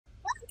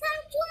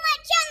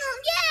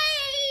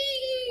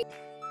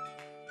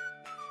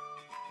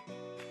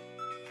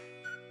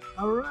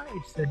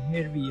Alright, so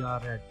here we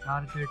are at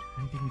Target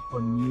hunting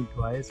for new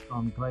toys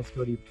from Toy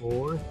Story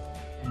 4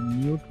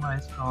 and new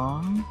toys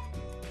from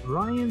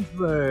Ryan's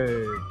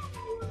World.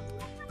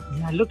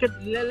 Yeah,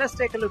 let's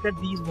take a look at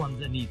these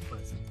ones, Anit,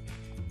 first.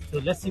 So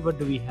let's see what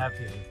do we have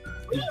here.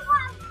 We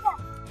have the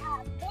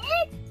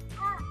big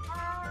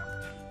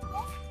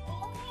this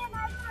alien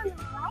icon,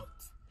 right?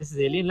 This is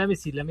alien. Let me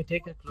see. Let me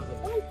take a closer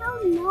look. We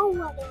don't know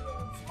what it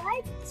is,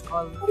 right? It's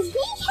called. He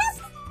has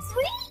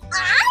 3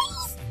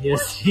 eyes.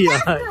 Yes, 3 eyes.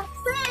 That's not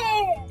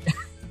fair.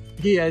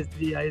 He has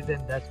 3 eyes,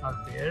 and that's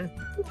not fair.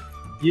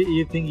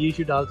 You think you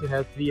should also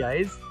have 3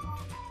 eyes?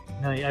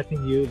 No, I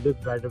think you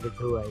look better with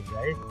 2 eyes,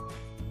 right?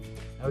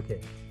 Okay,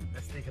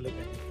 let's take a look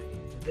at this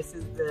thing. This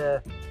is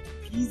the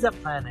Pizza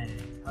Planet.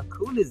 How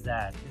cool is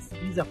that? This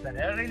Pizza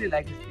Planet. I really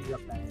like this Pizza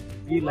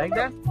Planet. Do you like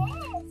that?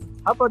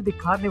 How about the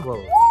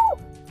Carnival? Oh,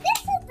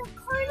 this is the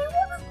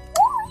carnival.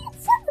 Oh,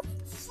 it's some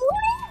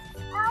shooting.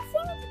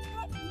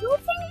 You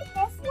think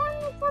this one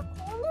is the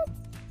coolest?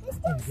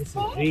 This is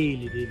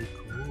really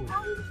cool.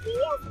 And he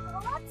has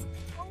bullets.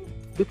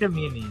 Look at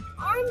me, Anit.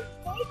 And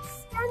they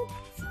extend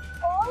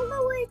all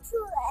the way to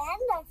the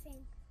end, I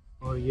think.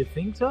 Oh, you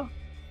think so?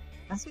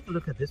 Let's take a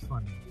look at this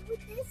one.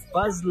 This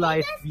Buzz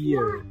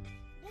Lightyear.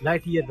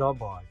 Lightyear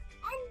robot.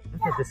 And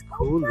Look at this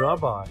cool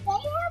robot. They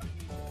have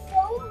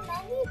so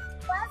many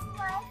Buzz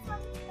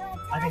Lightyear.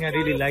 I think I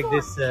really like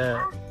this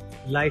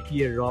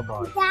Lightyear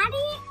robot.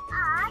 Daddy,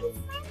 I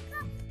think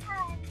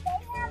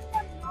they have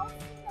the most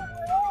in the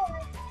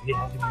world. They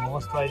have the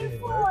most toys in the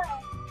world?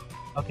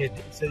 Okay,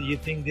 so you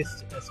think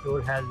this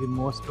store has the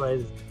most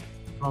toys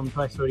from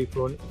Toy Story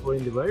 4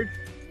 in the world?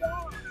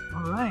 Yeah.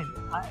 Alright.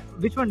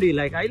 Which one do you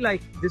like? I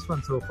like this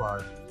one so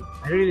far.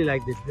 I really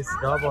like this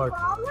robot. I like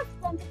all of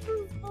them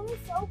because they're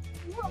so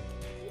cool.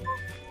 You know,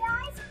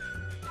 guys,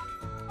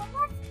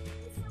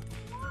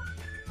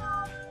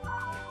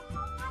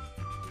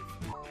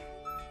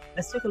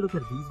 Let's take a look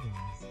at these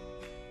ones.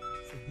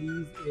 So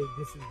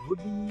this is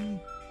Woody.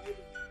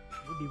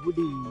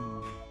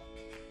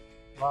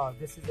 Wow,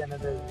 this is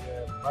another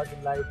Buzz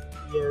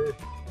Lightyear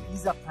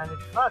Pizza Planet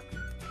truck.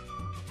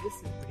 This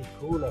is pretty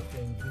cool, I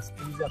think. This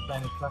Pizza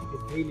Planet truck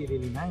is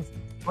really nice.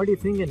 What do you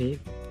think, Anit?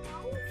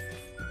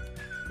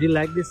 Do you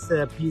like this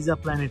Pizza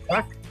Planet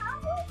truck?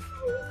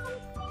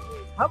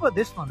 How about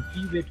this one?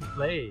 Free way to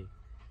play.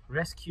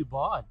 Rescue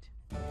bot.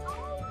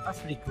 That's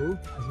pretty cool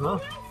as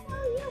well.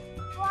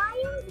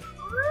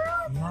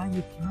 Yeah,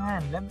 you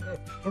can.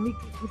 Can we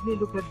quickly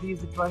look at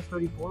these Toy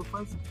Story 4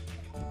 first?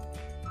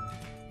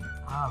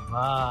 Ah,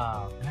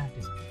 wow. That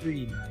is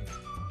pretty nice.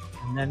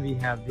 And then we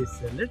have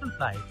this Little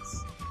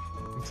Tykes,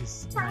 which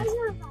is nice.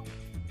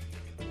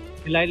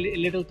 You like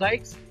Little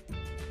Tykes?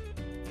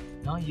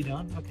 No, you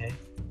don't? Okay.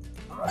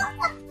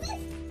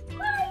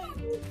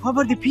 How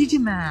about the PJ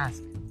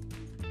Mask?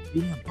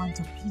 We have a bunch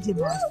of PJ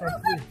masks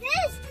right here.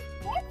 This!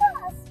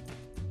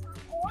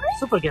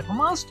 Super Gecko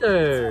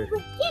Monster!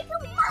 Look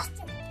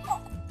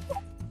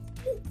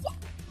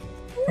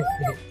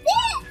at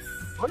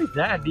this! What is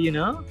that? Do you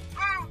know?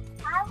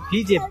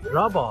 PJ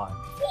Robot.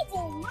 PJ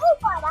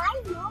Robot,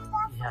 I know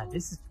that. Yeah,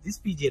 this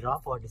PJ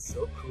Robot is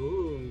so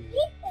cool.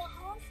 He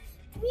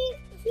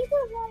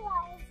doesn't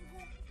realize.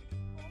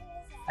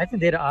 I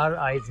think there are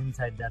eyes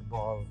inside that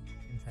ball,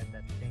 inside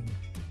that thing.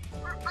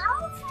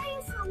 I'll tell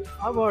you something.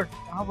 How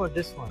about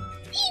this one?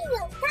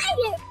 Daniel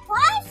Tiger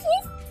Flash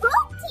is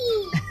Forky.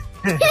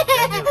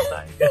 Daniel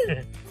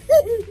Tiger.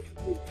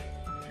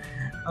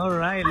 All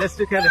right, let's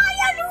look at it.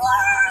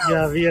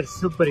 Yeah, we are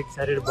super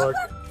excited about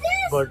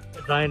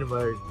Ryan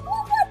World.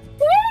 Look at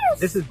this.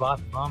 This is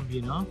Bath Bomb,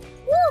 you know.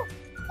 Look,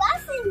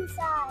 Gus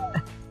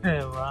inside.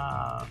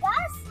 Wow.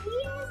 Gus, he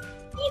is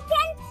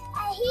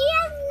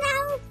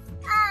now,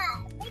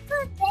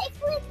 because they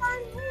click on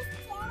his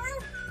channel,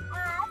 I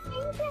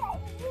think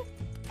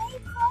they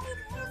played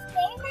his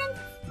game and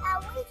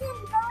we can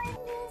go in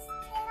his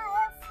channel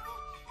if we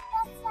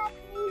press that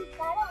green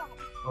button.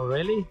 Oh,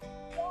 really?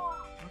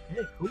 Yeah.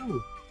 Okay, cool.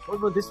 What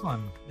about this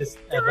one? This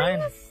Ryan.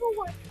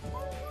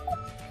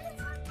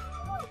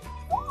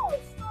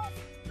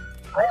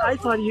 I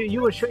thought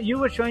you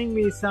were showing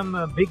me some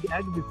big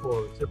egg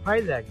before.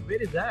 Surprise egg.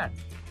 Where is that?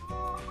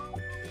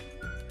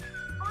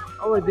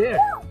 Over there.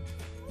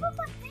 Look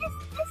at this.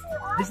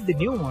 This is the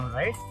new one,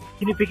 right?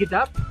 Can you pick it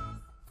up?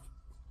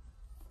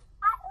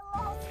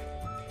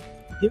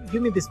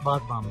 Give me this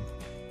bath bomb.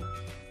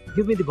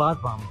 Give me the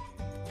bath bomb.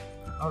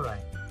 All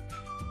right.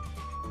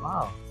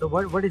 Wow. So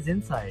what is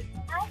inside?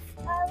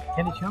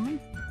 Can you show me?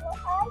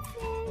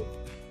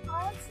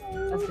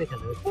 Let's take a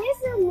look.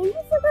 There's a mini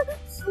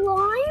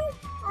slime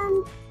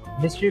and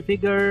mystery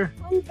figure.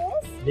 And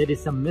this. There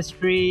is some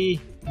mystery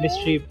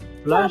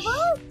plush.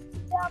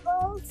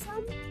 Double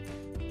some.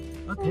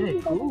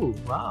 Okay, cool.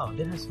 Wow,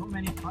 there are so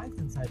many toys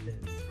inside this.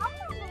 I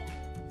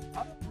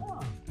don't know.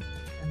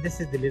 And this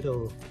is the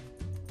little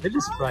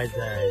surprise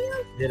egg.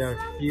 There are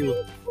a few.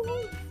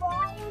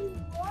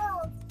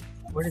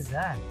 What is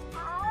that?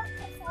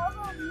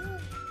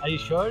 Are you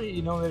sure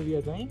you know where we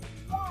are going?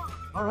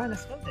 Yeah. All right,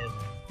 let's go there.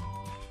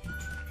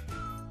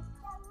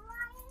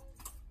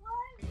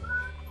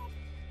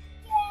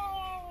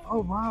 Oh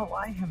wow,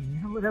 I have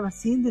never ever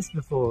seen this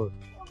before.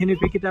 Can you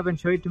pick it up and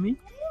show it to me?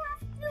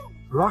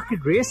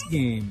 Rocket race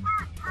game.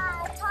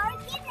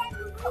 Target, and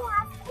we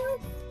have to go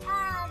to.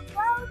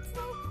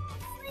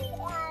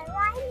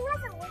 Ryan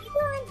has a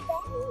video, and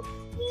then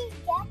he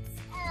gets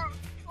and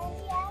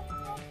he has to.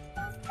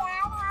 His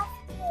dad has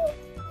to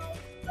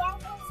get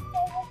his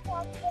favorite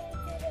character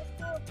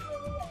into the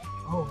pool.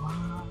 Oh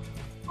wow.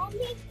 And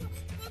he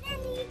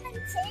didn't even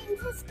change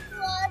his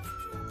clothes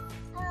to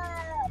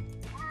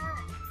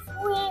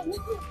swim.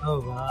 Oh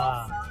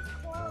wow. That's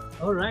so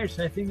cool. Alright,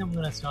 so I think I'm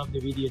gonna stop the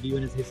video. Do you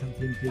wanna say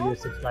something to your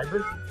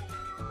subscribers?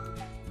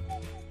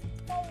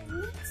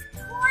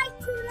 Try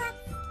to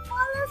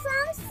follow us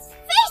on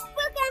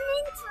Facebook and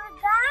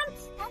Instagram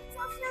and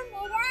social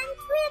media and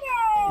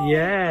Twitter.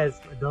 Yes,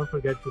 don't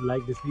forget to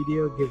like this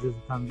video, give us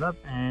a thumbs up,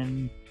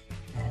 and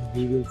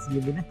we will see you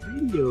in the next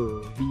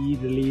video. We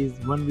release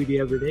one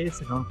video every day,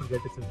 so don't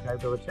forget to subscribe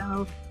to our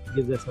channel,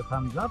 give us a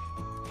thumbs up,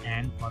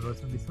 and follow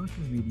us on the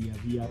social media.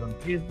 We are on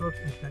Facebook,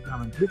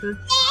 Instagram, and Twitter,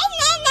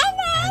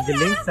 and the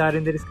links are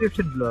in the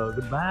description below.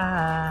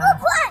 Goodbye.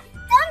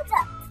 Thumbs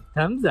up.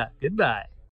 Thumbs up. Goodbye.